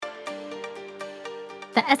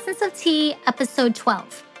The Essence of Tea, Episode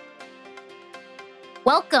 12.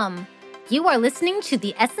 Welcome! You are listening to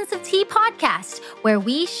the Essence of Tea podcast, where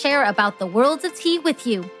we share about the worlds of tea with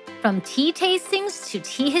you. From tea tastings to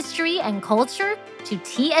tea history and culture to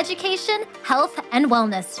tea education, health, and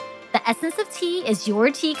wellness. The Essence of Tea is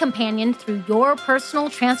your tea companion through your personal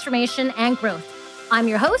transformation and growth. I'm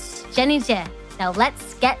your host, Jenny Jie. Now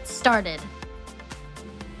let's get started.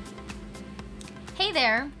 Hey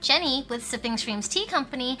there, Jenny with Sipping Streams Tea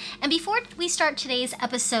Company, and before we start today's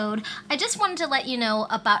episode, I just wanted to let you know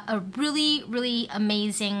about a really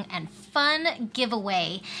amazing and fun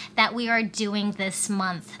giveaway that we are doing this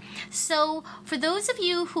month. So for those of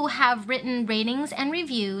you who have written ratings and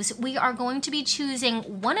reviews, we are going to be choosing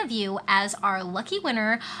one of you as our lucky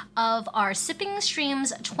winner of our Sipping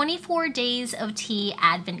Streams 24 Days of Tea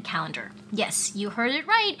Advent Calendar. Yes, you heard it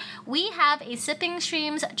right. We have a Sipping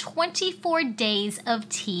Streams 24 Days of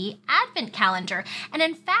Tea Advent Calendar. And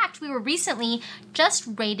in fact, we were recently just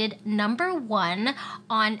rated #1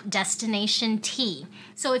 on Destination Tea.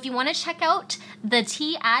 So if you want to check out the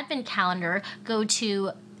Tea Advent Calendar, go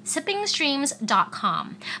to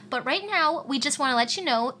sippingstreams.com. But right now, we just want to let you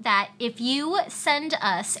know that if you send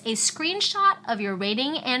us a screenshot of your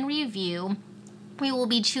rating and review, we will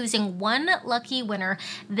be choosing one lucky winner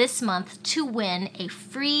this month to win a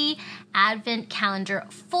free Advent calendar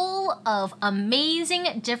full of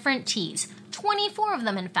amazing different teas. 24 of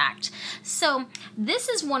them, in fact. So this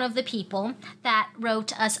is one of the people that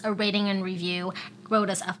wrote us a rating and review, wrote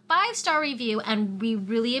us a 5-star review, and we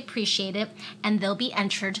really appreciate it, and they'll be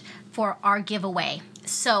entered for our giveaway.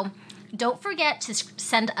 So don't forget to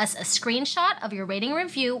send us a screenshot of your rating and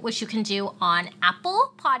review, which you can do on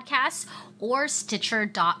Apple Podcasts or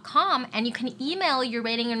Stitcher.com, and you can email your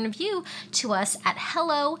rating and review to us at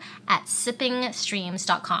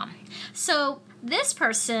hello@sippingstreams.com. So this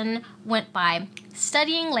person went by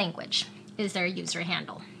Studying Language, is their user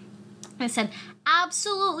handle. They said,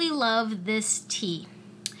 absolutely love this tea.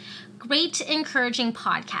 Great, encouraging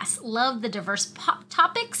podcast. Love the diverse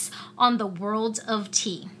topics on the world of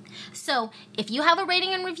tea. So if you have a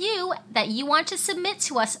rating and review that you want to submit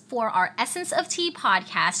to us for our Essence of Tea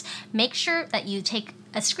podcast, make sure that you take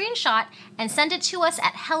a screenshot and send it to us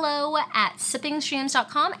at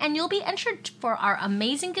hello@sippingstreams.com, and you'll be entered for our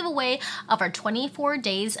amazing giveaway of our 24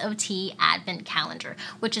 Days of Tea Advent Calendar,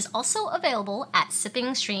 which is also available at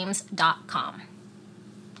sippingstreams.com.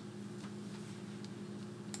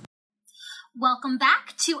 Welcome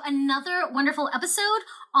back to another wonderful episode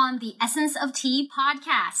on the Essence of Tea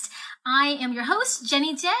podcast. I am your host,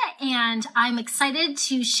 Jenny Jie, and I'm excited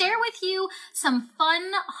to share with you some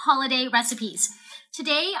fun holiday recipes.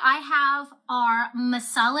 Today, I have our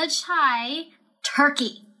masala chai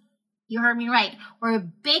turkey. You heard me right. We're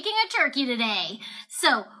baking a turkey today.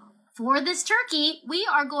 So for this turkey, we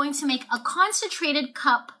are going to make a concentrated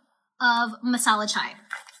cup of masala chai.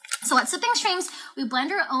 So at Sipping Streams, we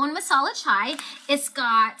blend our own masala chai. It's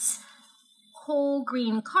got whole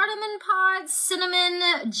green cardamom pods,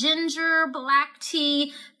 cinnamon, ginger, black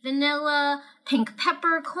tea, vanilla, pink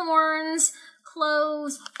peppercorns,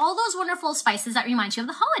 cloves, all those wonderful spices that remind you of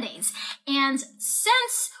the holidays. And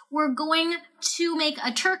since we're going to make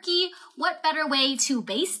a turkey, what better way to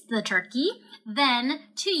baste the turkey than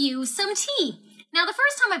to use some tea? Now, the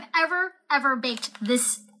first time I've ever baked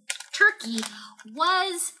this turkey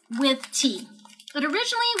was with tea. It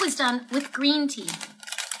originally was done with green tea.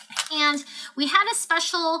 And we had a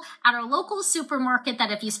special at our local supermarket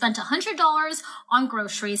that if you spent $100 on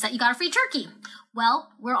groceries, that you got a free turkey.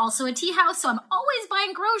 Well, we're also a tea house, so I'm always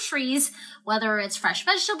buying groceries, whether it's fresh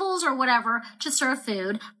vegetables or whatever, to serve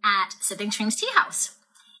food at Sipping Streams Tea House.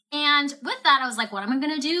 And with that, I was like, what am I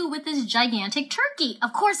going to do with this gigantic turkey?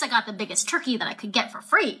 Of course, I got the biggest turkey that I could get for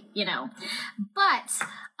free, you know. But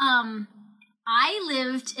I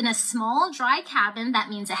lived in a small, dry cabin. That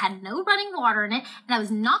means it had no running water in it. And I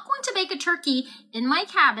was not going to bake a turkey in my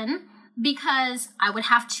cabin because I would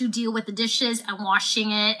have to deal with the dishes and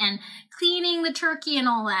washing it and cleaning the turkey and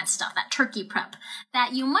all that stuff, that turkey prep,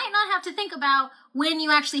 that you might not have to think about when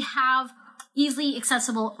you actually have easily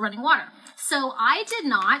accessible running water. So I did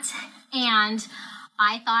not, and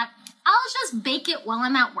I thought, I'll just bake it while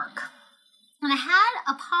I'm at work. And I had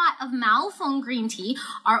a pot of Malfone green tea,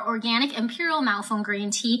 our organic Imperial Malfone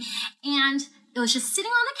green tea, and it was just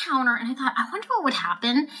sitting on the counter, and I thought, I wonder what would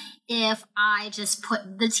happen if I just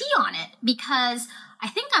put the tea on it, because I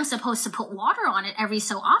think I'm supposed to put water on it every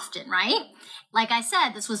so often, right? Like I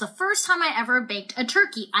said, this was the first time I ever baked a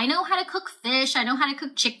turkey. I know how to cook fish, I know how to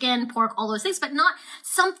cook chicken, pork, all those things, but not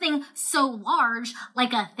something so large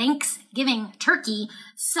like a Thanksgiving turkey.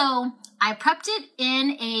 So I prepped it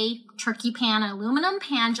in a turkey pan, an aluminum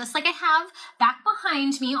pan, just like I have back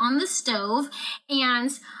behind me on the stove. And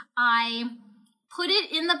I put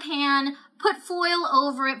it in the pan, put foil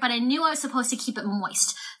over it, but I knew I was supposed to keep it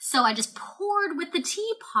moist. So I just poured with the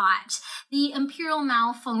teapot the Imperial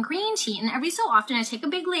Malfung green tea. And every so often I take a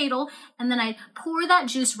big ladle and then I pour that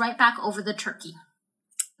juice right back over the turkey.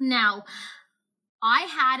 Now, I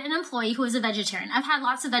had an employee who was a vegetarian. I've had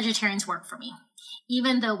lots of vegetarians work for me,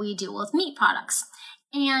 even though we deal with meat products.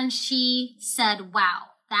 And she said, wow,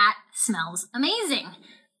 that smells amazing.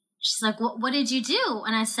 She's like, what did you do?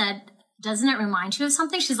 And I said, doesn't it remind you of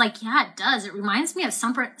something? She's like, yeah, it does. It reminds me of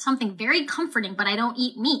something very comforting, but I don't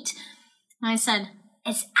eat meat. And I said,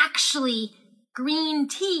 it's actually green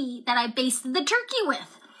tea that I basted the turkey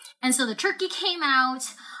with. And so the turkey came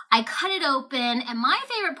out, I cut it open, and my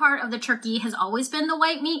favorite part of the turkey has always been the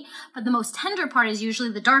white meat, but the most tender part is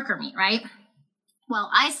usually the darker meat, right?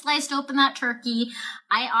 Well, I sliced open that turkey.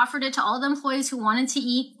 I offered it to all the employees who wanted to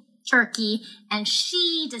eat turkey, and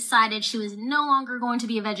she decided she was no longer going to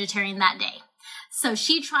be a vegetarian that day. So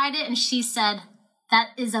she tried it and she said, that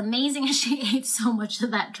is amazing. And she ate so much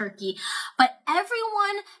of that turkey. But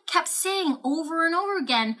everyone kept saying over and over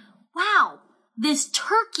again, wow, this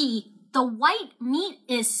turkey, the white meat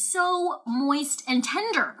is so moist and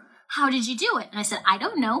tender. How did you do it? And I said, I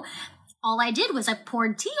don't know. All I did was I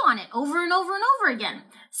poured tea on it over and over and over again.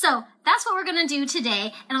 So that's what we're going to do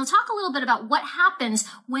today. And I'll talk a little bit about what happens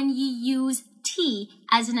when you use tea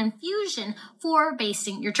as an infusion for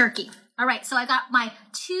basting your turkey. All right, so I got my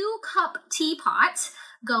 2-cup teapot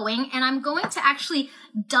going, and I'm going to actually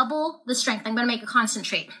double the strength. I'm going to make a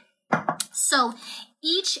concentrate. So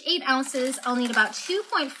each 8 ounces, I'll need about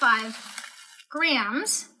 2.5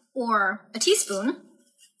 grams or a teaspoon.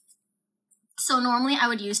 So normally I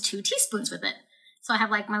would use 2 teaspoons with it. So I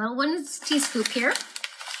have like my little wooden tea scoop here,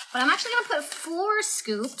 but I'm actually going to put 4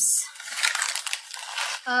 scoops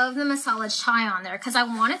of the masala chai on there because I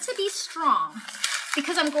want it to be strong,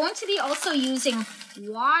 because I'm going to be also using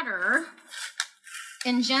water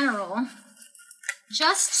in general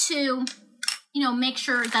just to, make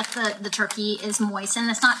sure that the turkey is moist and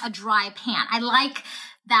it's not a dry pan. I like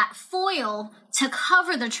that foil to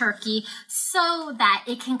cover the turkey so that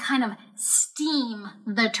it can kind of steam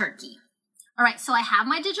the turkey. All right, so I have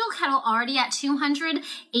my digital kettle already at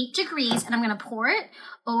 208 degrees, and I'm going to pour it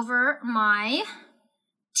over my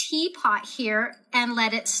teapot here and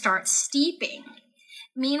let it start steeping.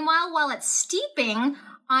 Meanwhile, while it's steeping,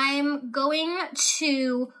 I'm going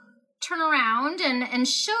to turn around and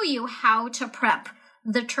show you how to prep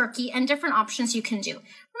the turkey and different options you can do.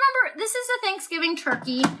 Remember, this is a Thanksgiving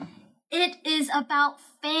turkey. It is about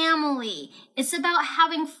family. It's about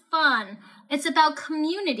having fun. It's about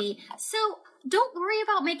community. So don't worry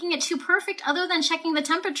about making it too perfect other than checking the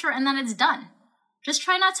temperature and then it's done. Just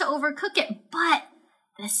try not to overcook it. But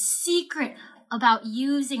the secret about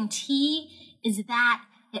using tea is that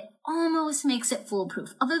it almost makes it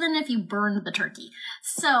foolproof, other than if you burned the turkey.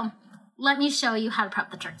 So let me show you how to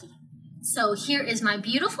prep the turkey. So here is my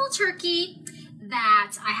beautiful turkey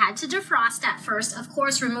that I had to defrost at first. Of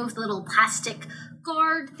course, remove the little plastic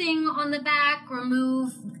guard thing on the back,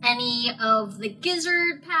 remove any of the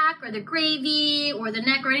gizzard pack or the gravy or the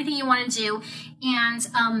neck or anything you want to do. And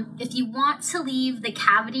if you want to leave the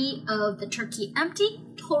cavity of the turkey empty,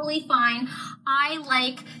 totally fine. I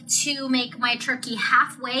like to make my turkey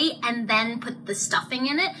halfway and then put the stuffing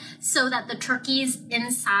in it so that the turkey's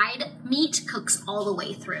inside meat cooks all the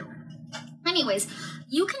way through. Anyways,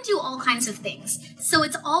 you can do all kinds of things. So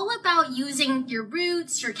it's all about using your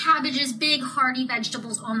roots, your cabbages, big hearty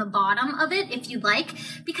vegetables on the bottom of it if you'd like,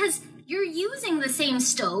 because you're using the same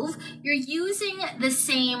stove, you're using the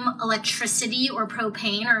same electricity or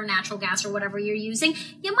propane or natural gas or whatever you're using.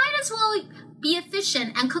 You might as well be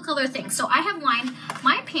efficient and cook other things. So I have lined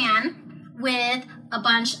my pan with a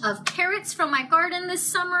bunch of carrots from my garden this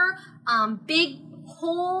summer, big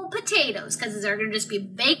whole potatoes, because they're going to just be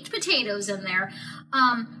baked potatoes in there.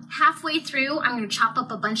 Halfway through, I'm going to chop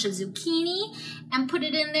up a bunch of zucchini and put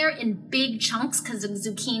it in there in big chunks because the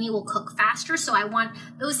zucchini will cook faster. So I want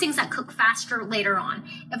those things that cook faster later on.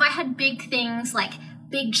 If I had big things like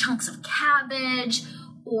big chunks of cabbage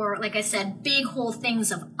or, like I said, big whole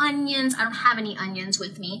things of onions, I don't have any onions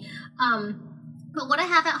with me. But what I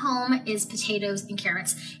have at home is potatoes and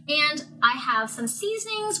carrots. And I have some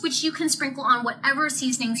seasonings, which you can sprinkle on whatever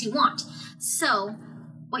seasonings you want. So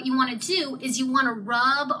what you want to do is you want to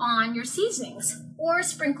rub on your seasonings or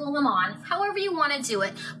sprinkle them on, however you want to do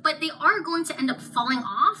it. But they are going to end up falling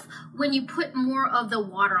off when you put more of the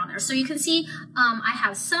water on there. So you can see I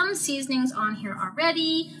have some seasonings on here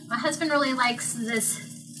already. My husband really likes this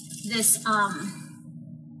I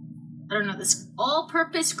don't know, this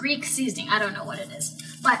all-purpose Greek seasoning. I don't know what it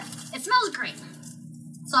is, but it smells great.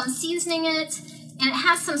 So I'm seasoning it, and it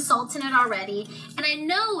has some salt in it already. And I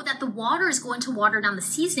know that the water is going to water down the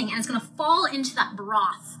seasoning, and it's going to fall into that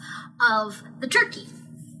broth of the turkey.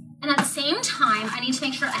 And at the same time, I need to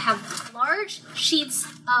make sure I have large sheets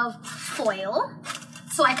of foil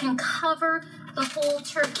so I can cover the whole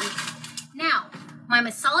turkey. Now, my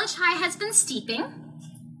masala chai has been steeping.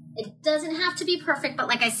 It doesn't have to be perfect, but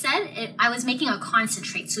like I said, I was making a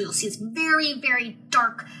concentrate, so you'll see it's very, very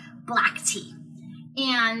dark black tea.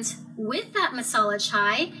 And with that masala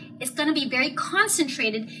chai, it's going to be very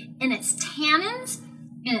concentrated in its tannins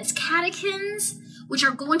and its catechins, which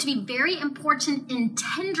are going to be very important in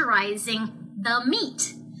tenderizing the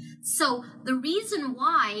meat. So the reason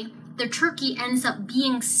why the turkey ends up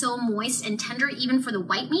being so moist and tender, even for the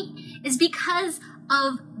white meat, is because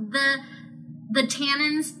of the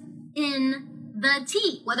tannins in the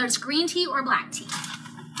tea, whether it's green tea or black tea.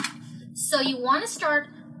 So you want to start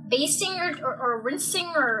basting or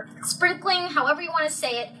rinsing or sprinkling, however you want to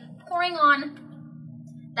say it, pouring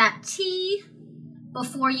on that tea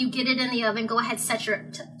before you get it in the oven. Go ahead, set your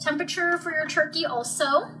temperature for your turkey also.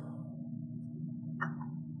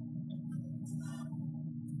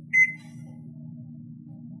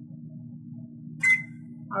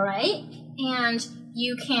 All right, and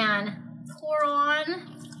you can pour on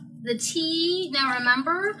the tea. Now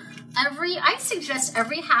remember, I suggest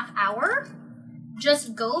every half hour,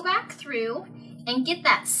 just go back through and get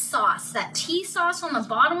that sauce, that tea sauce on the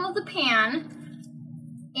bottom of the pan,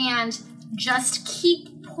 and just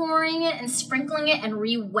keep pouring it and sprinkling it and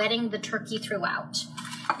re-wetting the turkey throughout.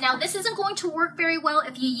 Now, this isn't going to work very well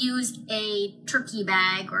if you use a turkey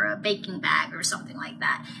bag or a baking bag or something like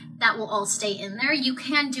that. That will all stay in there. You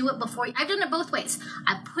can do it before. I've done it both ways.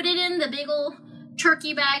 I put it in the big old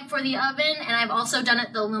turkey bag for the oven, and I've also done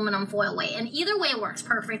it the aluminum foil way, and either way works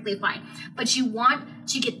perfectly fine. But you want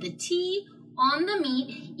to get the tea on the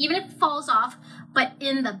meat, even if it falls off, but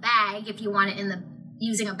in the bag if you want it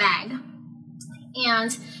using a bag.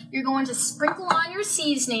 And you're going to sprinkle on your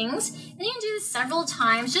seasonings, and you can do this several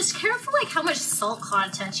times. Just careful like how much salt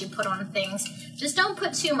content you put on things. Just don't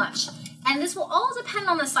put too much. And this will all depend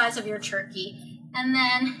on the size of your turkey. And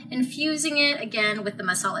then infusing it again with the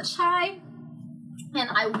masala chai. And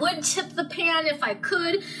I would tip the pan if I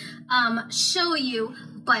could show you,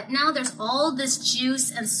 but now there's all this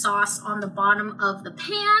juice and sauce on the bottom of the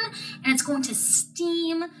pan, and it's going to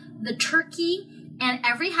steam the turkey. And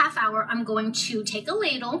every half hour, I'm going to take a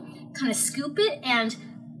ladle, kind of scoop it, and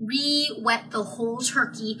re-wet the whole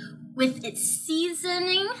turkey with its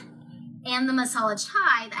seasoning and the masala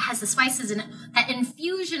chai that has the spices in it, that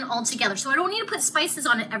infusion all together. So I don't need to put spices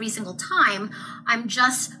on it every single time. I'm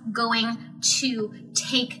just going to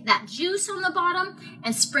take that juice on the bottom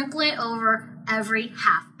and sprinkle it over every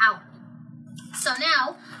half hour. So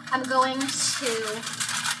now I'm going to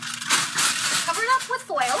cover it up with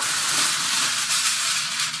foil.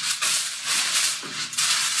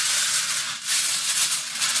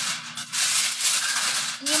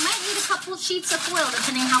 You might need a couple of sheets of foil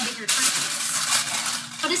depending how big your turkey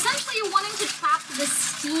is. But essentially you're wanting to trap the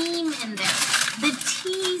steam in there, the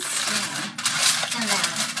tea steam in there.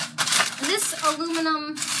 And this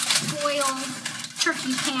aluminum foil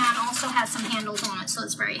turkey pan also has some handles on it, so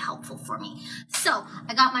it's very helpful for me. So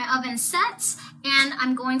I got my oven set, and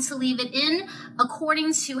I'm going to leave it in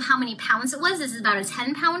according to how many pounds it was. This is about a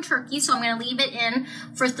 10-pound turkey, so I'm going to leave it in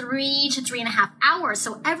for 3 to 3.5 hours.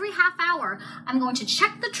 So every half hour, I'm going to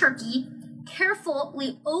check the turkey,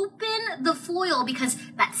 carefully open the foil because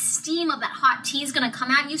that steam of that hot tea is going to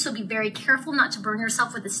come at you, so be very careful not to burn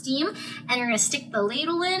yourself with the steam. And you're going to stick the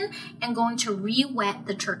ladle in and going to re-wet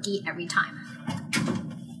the turkey every time.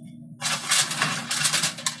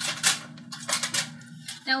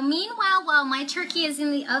 Now, meanwhile, while my turkey is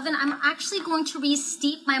in the oven, I'm actually going to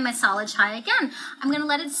re-steep my masala chai again. I'm going to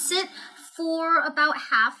let it sit for about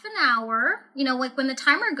half an hour, like when the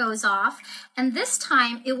timer goes off, and this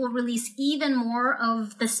time it will release even more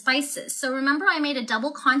of the spices. So remember, I made a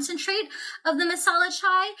double concentrate of the masala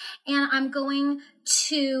chai, and I'm going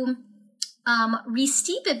to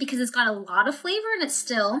re-steep it because it's got a lot of flavor in it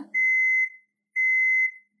still.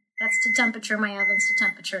 That's to temperature. My oven's to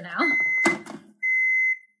temperature now.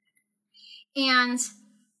 And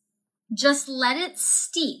just let it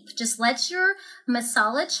steep. Just let your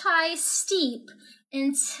masala chai steep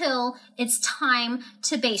until it's time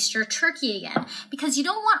to baste your turkey again, because you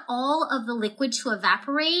don't want all of the liquid to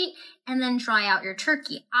evaporate and then dry out your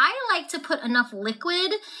turkey. I like to put enough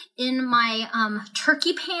liquid in my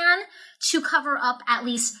turkey pan to cover up at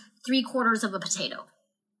least 3/4 of a potato.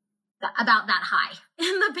 About that high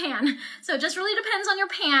in the pan. So it just really depends on your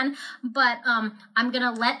pan, but I'm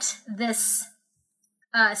gonna let this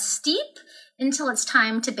steep until it's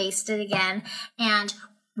time to baste it again, and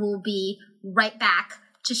we'll be right back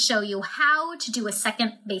to show you how to do a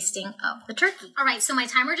second basting of the turkey. All right, so my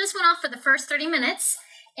timer just went off for the first 30 minutes,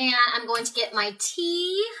 and I'm going to get my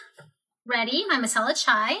tea ready, my masala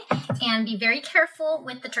chai, and be very careful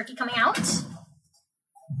with the turkey coming out.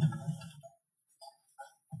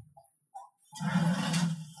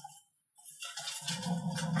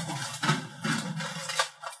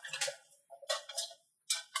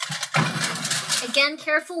 Again,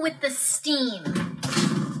 careful with the steam.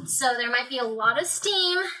 So there might be a lot of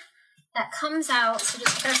steam that comes out, so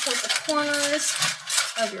just careful with the corners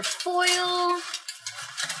of your foil.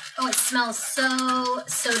 Oh, it smells so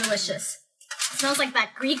delicious. It smells like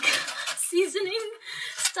that Greek seasoning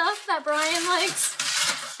stuff that Brian likes.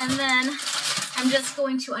 And then I'm just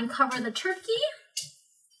going to uncover the turkey,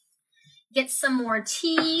 get some more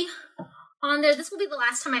tea on there. This will be the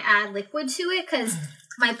last time I add liquid to it, because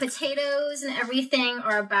my potatoes and everything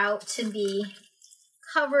are about to be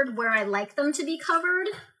covered where I like them to be covered.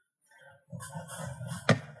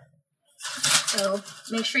 So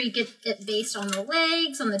make sure you get it based on the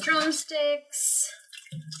legs, on the drumsticks,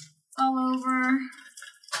 all over.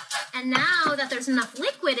 And now that there's enough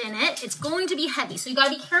liquid in it, it's going to be heavy. So you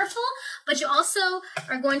gotta be careful, but you also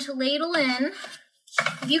are going to ladle in,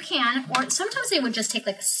 if you can, or sometimes they would just take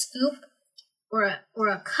like a scoop or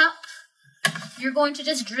a cup. You're going to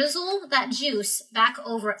just drizzle that juice back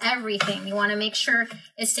over everything. You want to make sure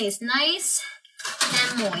it stays nice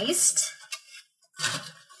and moist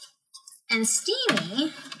and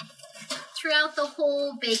steamy throughout the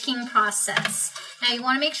whole baking process. Now you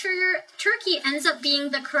want to make sure your turkey ends up being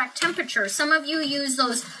the correct temperature. Some of you use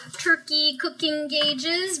those turkey cooking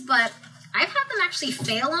gauges, but I've had them actually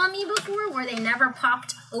fail on me before where they never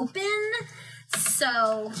popped open.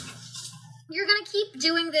 So you're going to keep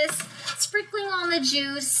doing this, sprinkling on the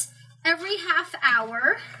juice every half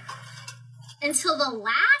hour until the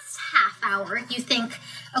last half hour. You think,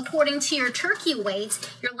 according to your turkey weight,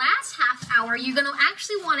 your last half hour, you're going to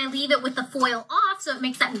actually want to leave it with the foil off so it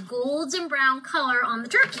makes that golden brown color on the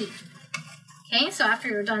turkey. Okay, so after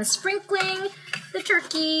you're done sprinkling the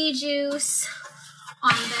turkey juice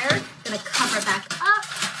on there, you're going to cover it back up,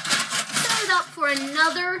 set it up for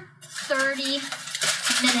another 30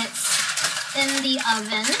 minutes in the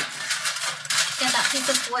oven. Get that piece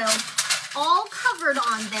of foil all covered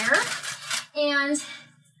on there. And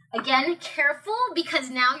again, careful, because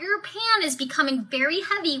now your pan is becoming very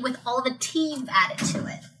heavy with all the tea you've added to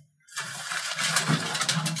it.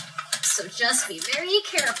 So just be very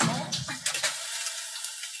careful.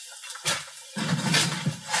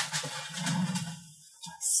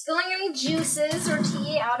 Spilling any juices or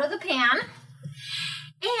tea out of the pan.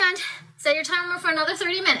 And set your timer for another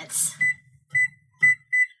 30 minutes.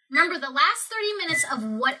 Remember, the last 30 minutes of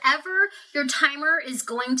whatever your timer is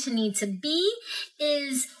going to need to be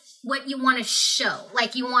is what you want to show.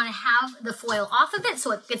 Like, you want to have the foil off of it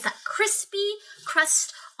so it gets that crispy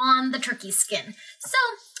crust on the turkey skin.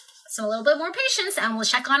 So a little bit more patience and we'll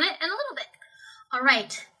check on it in a little bit. All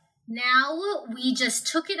right, now we just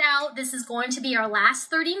took it out. This is going to be our last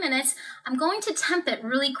 30 minutes. I'm going to temp it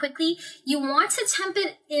really quickly. You want to temp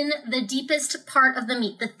it in the deepest part of the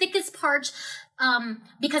meat, the thickest part,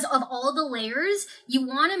 because of all the layers. You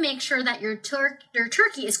want to make sure that your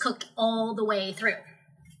turkey is cooked all the way through.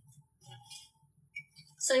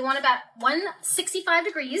 So you want about 165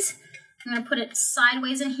 degrees. I'm going to put it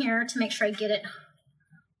sideways in here to make sure I get it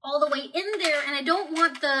all the way in there, and I don't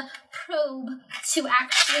want the probe to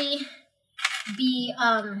actually be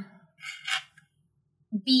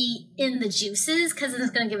in the juices, because it's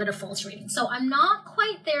going to give it a false reading. So I'm not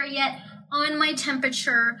quite there yet on my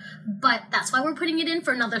temperature, but that's why we're putting it in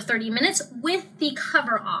for another 30 minutes with the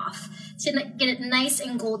cover off to get it nice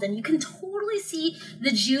and golden. You can totally see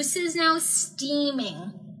the juices now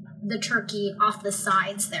steaming the turkey off the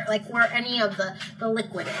sides there, like where any of the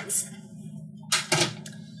liquid is.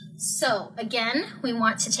 So again, we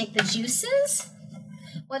want to take the juices,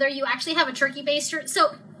 whether you actually have a turkey baster.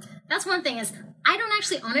 So that's one thing, is I don't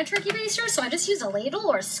actually own a turkey baster, so I just use a ladle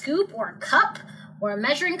or a scoop or a cup or a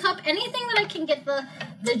measuring cup, anything that I can get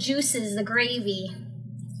the juices, the gravy,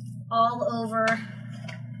 all over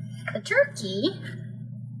the turkey.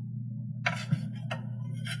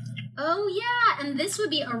 Oh yeah, and this would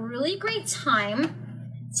be a really great time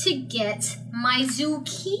to get my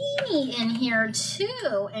zucchini in here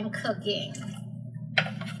too and cooking.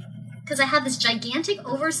 Because I had this gigantic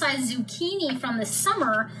oversized zucchini from the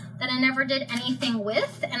summer that I never did anything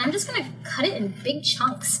with, and I'm just gonna cut it in big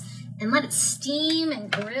chunks and let it steam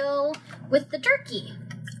and grill with the turkey.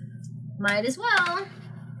 Might as well.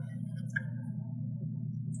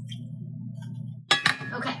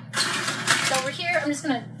 Okay, so over here, I'm just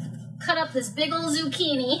gonna cut up this big old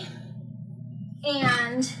zucchini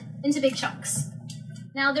and into big chunks.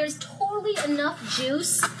 Now there's totally enough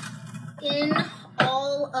juice in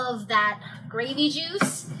all of that gravy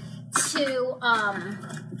juice to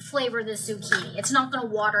flavor this zucchini. It's not gonna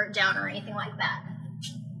water it down or anything like that.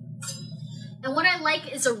 And what I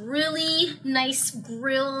like is a really nice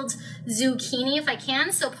grilled zucchini if I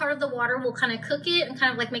can. So part of the water will kind of cook it and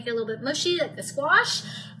kind of like make it a little bit mushy like the squash.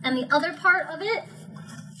 And the other part of it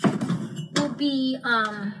will be,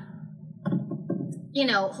 you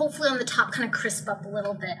know, hopefully on the top kind of crisp up a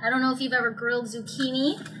little bit. I don't know if you've ever grilled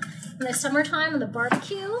zucchini in the summertime on the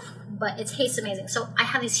barbecue, but it tastes amazing. So I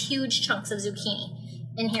have these huge chunks of zucchini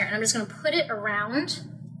in here and I'm just gonna put it around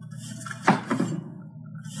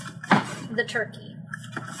the turkey.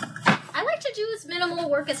 I like to do as minimal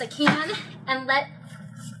work as I can and let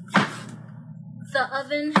the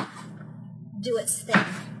oven do its thing.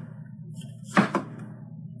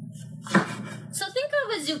 So think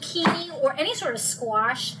of a zucchini or any sort of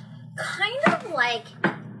squash kind of like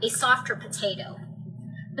a softer potato.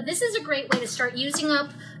 But this is a great way to start using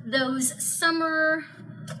up those summer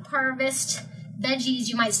harvest veggies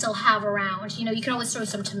you might still have around. You know, you can always throw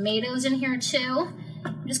some tomatoes in here too.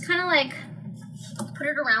 Just kind of like put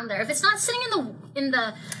it around there. If it's not sitting in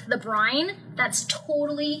the brine, that's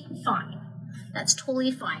totally fine. That's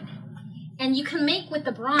totally fine. And you can make with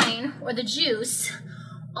the brine or the juice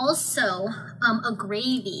also a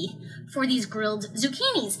gravy for these grilled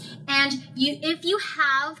zucchinis. And if you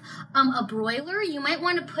have a broiler, you might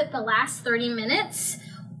want to put the last 30 minutes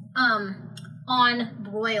on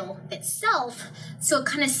broil itself so it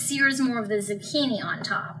kind of sears more of the zucchini on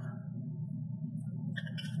top.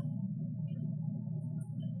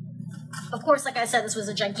 Of course, like I said, this was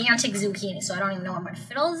a gigantic zucchini, so I don't even know where I'm going to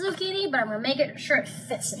fit all the zucchini, but I'm going to make sure it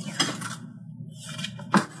fits in here.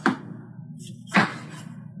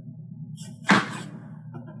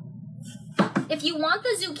 If you want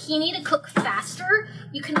the zucchini to cook faster,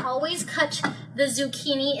 you can always cut the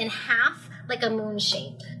zucchini in half like a moon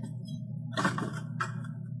shape.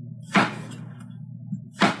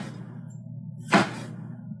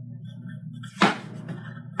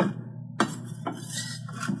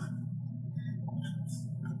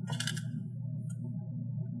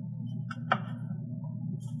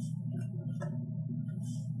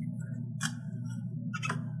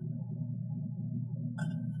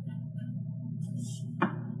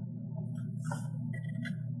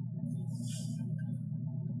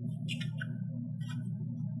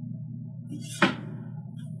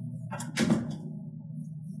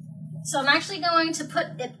 So I'm actually going to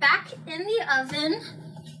put it back in the oven,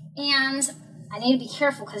 and I need to be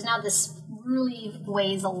careful because now this really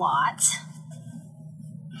weighs a lot.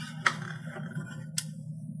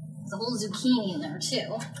 There's a whole zucchini in there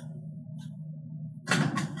too.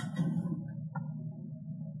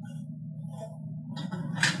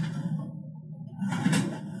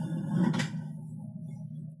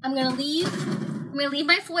 I'm gonna leave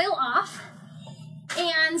my foil off,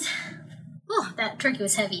 and oh, that turkey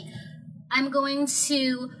was heavy. I'm going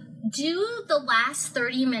to do the last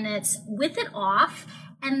 30 minutes with it off,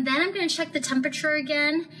 and then I'm going to check the temperature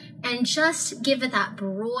again and just give it that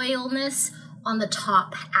broilness on the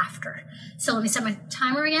top after. So let me set my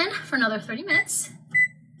timer again for another 30 minutes.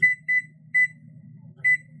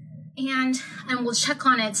 And we'll check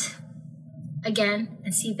on it again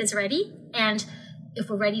and see if it's ready and if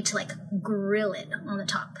we're ready to like grill it on the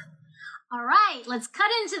top. All right, let's cut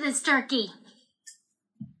into this turkey.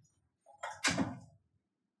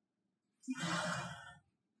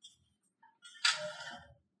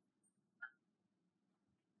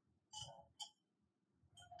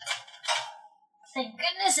 Thank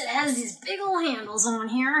goodness it has these big old handles on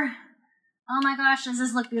here. Oh my gosh, does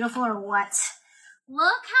this look beautiful or what?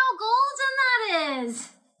 Look how golden that is.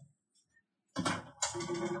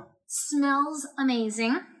 Smells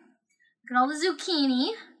amazing. Look at all the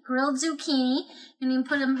zucchini, grilled zucchini. And you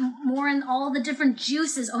can put more in all the different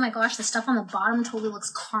juices. Oh my gosh, the stuff on the bottom totally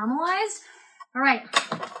looks caramelized. All right.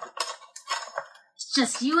 It's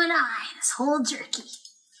just you and I, this whole turkey.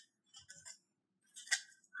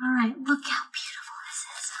 All right, look how beautiful this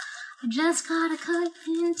is. I just gotta cut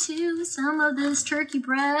into some of this turkey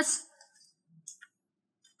breast.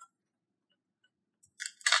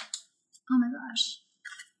 my gosh.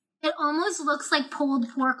 It almost looks like pulled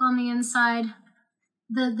pork on the inside.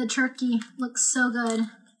 The turkey looks so good.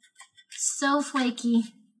 So flaky.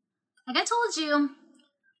 Like I told you,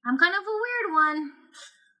 I'm kind of a weird one.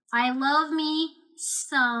 I love me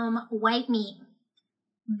some white meat.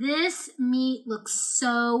 This meat looks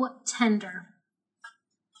so tender.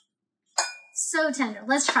 So tender.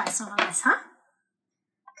 Let's try some of this, huh?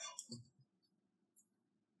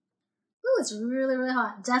 Ooh, it's really, really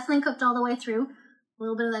hot. Definitely cooked all the way through. A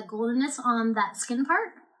little bit of that goldenness on that skin part.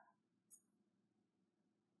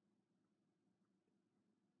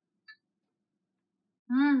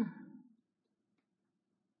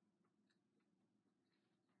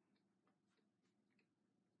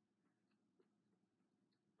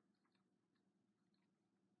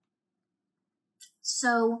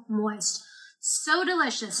 So moist. So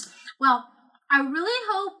delicious. Well, I really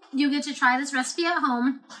hope you get to try this recipe at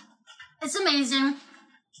home. It's amazing.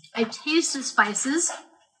 I taste the spices.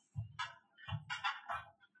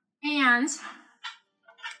 And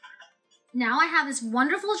now I have this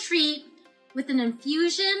wonderful treat with an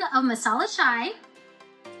infusion of masala chai.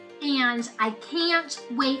 And I can't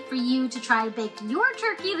wait for you to try to bake your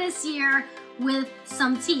turkey this year with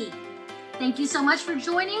some tea. Thank you so much for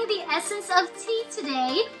joining the Essence of Tea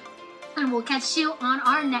today. And we'll catch you on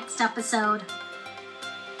our next episode.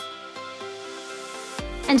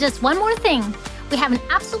 And just one more thing. We have an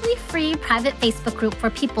absolutely free private Facebook group for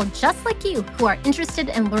people just like you who are interested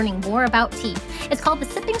in learning more about tea. It's called the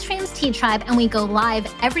Sipping Streams Tea Tribe, and we go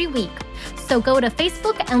live every week. So go to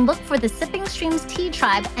Facebook and look for the Sipping Streams Tea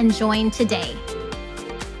Tribe and join today.